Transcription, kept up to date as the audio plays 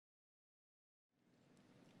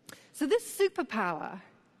So this superpower,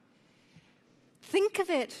 think of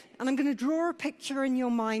it, and I'm going to draw a picture in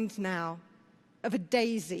your mind now of a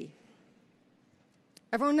daisy.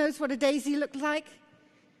 Everyone knows what a daisy looks like?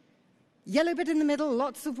 Yellow bit in the middle,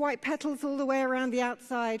 lots of white petals all the way around the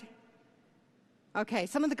outside. Okay,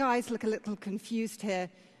 some of the guys look a little confused here,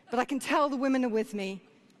 but I can tell the women are with me.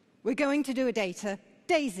 We're going to do a data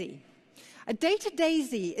daisy. A data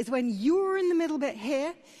daisy is when you're in the middle bit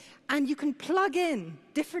here, and you can plug in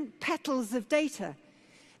different petals of data.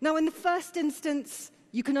 Now, in the first instance,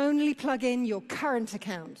 you can only plug in your current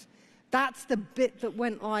account. That's the bit that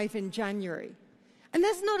went live in January. And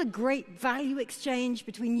there's not a great value exchange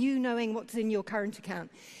between you knowing what's in your current account.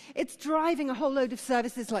 It's driving a whole load of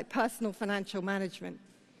services like personal financial management.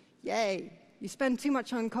 Yay, you spend too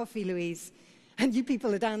much on coffee, Louise. And you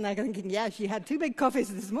people are down there thinking, yeah, she had 2 big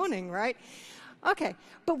coffees this morning, right? Okay,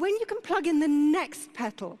 but when you can plug in the next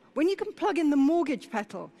petal, when you can plug in the mortgage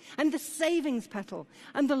petal, and the savings petal,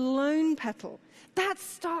 and the loan petal, that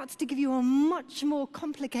starts to give you a much more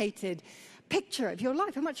complicated picture of your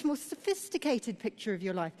life, a much more sophisticated picture of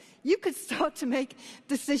your life. You could start to make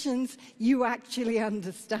decisions you actually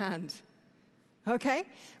understand. Okay?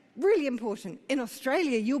 Really important. In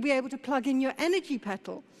Australia, you'll be able to plug in your energy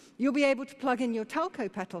petal. You'll be able to plug in your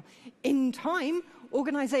telco petal. In time,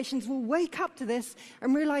 organizations will wake up to this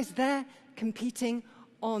and realize they're competing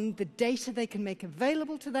on the data they can make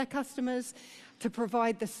available to their customers to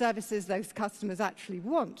provide the services those customers actually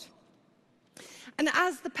want. And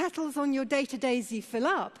as the petals on your data daisy fill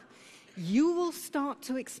up, you will start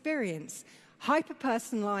to experience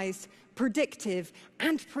hyper-personalized, predictive,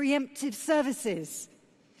 and preemptive services.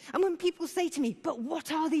 And when people say to me, but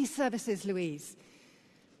what are these services, Louise?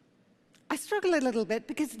 I struggle a little bit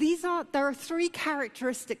because there are 3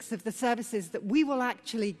 characteristics of the services that we will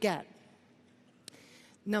actually get.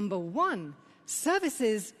 Number 1,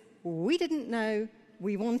 services we didn't know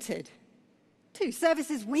we wanted. 2,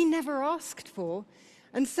 services we never asked for.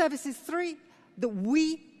 And services 3, that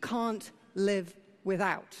we can't live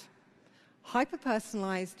without.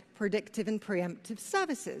 Hyper-personalized, predictive, and preemptive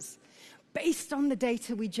services based on the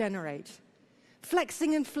data we generate,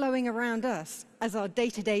 flexing and flowing around us as our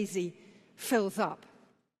data daisy fills up.